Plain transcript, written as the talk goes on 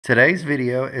Today's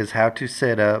video is how to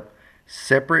set up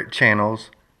separate channels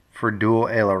for dual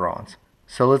ailerons.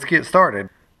 So let's get started.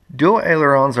 Dual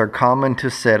ailerons are common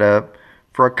to set up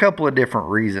for a couple of different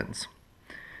reasons.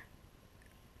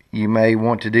 You may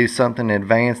want to do something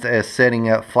advanced as setting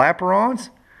up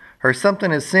flaperons, or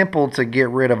something as simple to get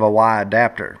rid of a Y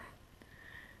adapter.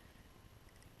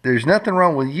 There's nothing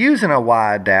wrong with using a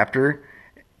Y adapter,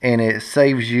 and it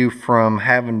saves you from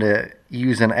having to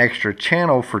use an extra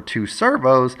channel for two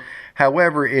servos.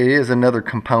 However, it is another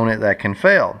component that can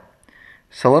fail.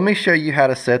 So let me show you how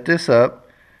to set this up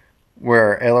where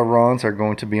our ailerons are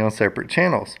going to be on separate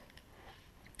channels.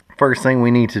 First thing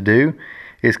we need to do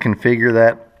is configure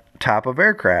that type of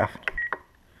aircraft.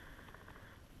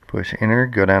 Push enter,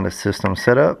 go down to system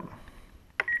setup.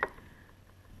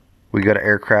 We go to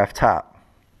aircraft type.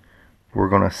 We're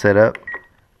going to set up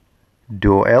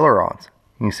dual ailerons.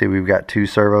 You can see we've got two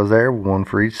servos there, one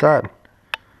for each side.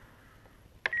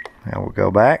 Now we'll go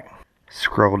back,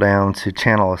 scroll down to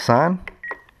channel assign.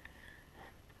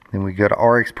 Then we go to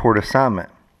RX port assignment.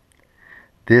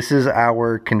 This is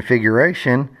our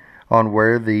configuration on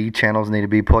where the channels need to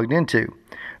be plugged into.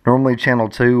 Normally channel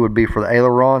 2 would be for the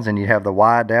ailerons, and you have the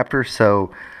Y adapter, so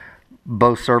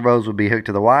both servos would be hooked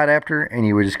to the Y adapter and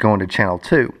you would just go into channel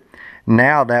 2.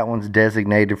 Now that one's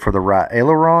designated for the right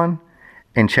aileron,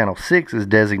 and channel 6 is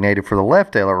designated for the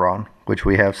left aileron, which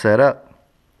we have set up.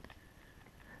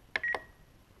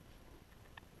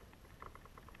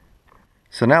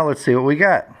 So now let's see what we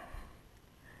got.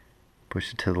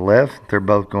 Push it to the left, they're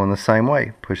both going the same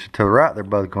way. Push it to the right, they're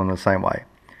both going the same way.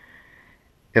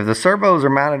 If the servos are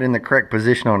mounted in the correct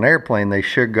position on an airplane, they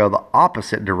should go the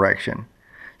opposite direction.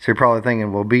 So you're probably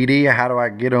thinking, well, BD, how do I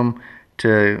get them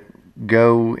to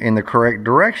go in the correct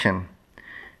direction?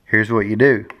 Here's what you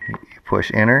do. You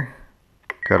push enter,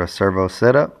 go to servo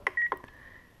setup,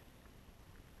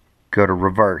 go to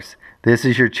reverse. This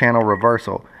is your channel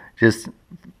reversal. Just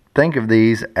think of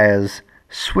these as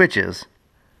switches.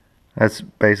 That's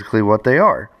basically what they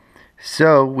are.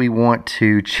 So we want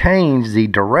to change the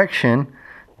direction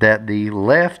that the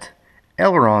left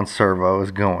aileron servo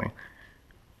is going.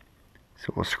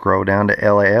 So we'll scroll down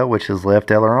to LAL, which is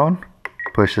left aileron,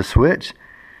 push the switch.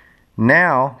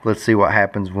 Now let's see what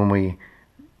happens when we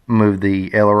move the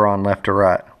aileron left to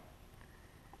right.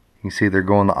 You can see they're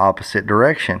going the opposite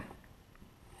direction.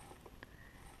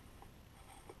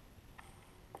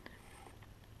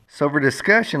 So for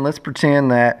discussion, let's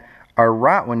pretend that our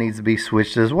right one needs to be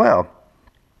switched as well.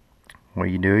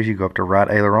 What you do is you go up to right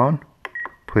aileron,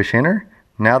 push enter.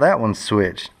 Now that one's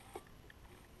switched.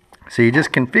 So you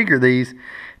just configure these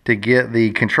to get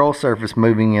the control surface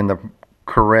moving in the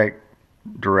correct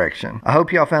direction. I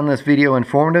hope y'all found this video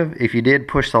informative. If you did,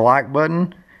 push the like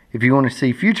button. If you want to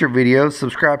see future videos,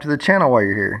 subscribe to the channel while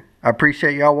you're here. I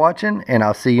appreciate y'all watching, and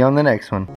I'll see you on the next one.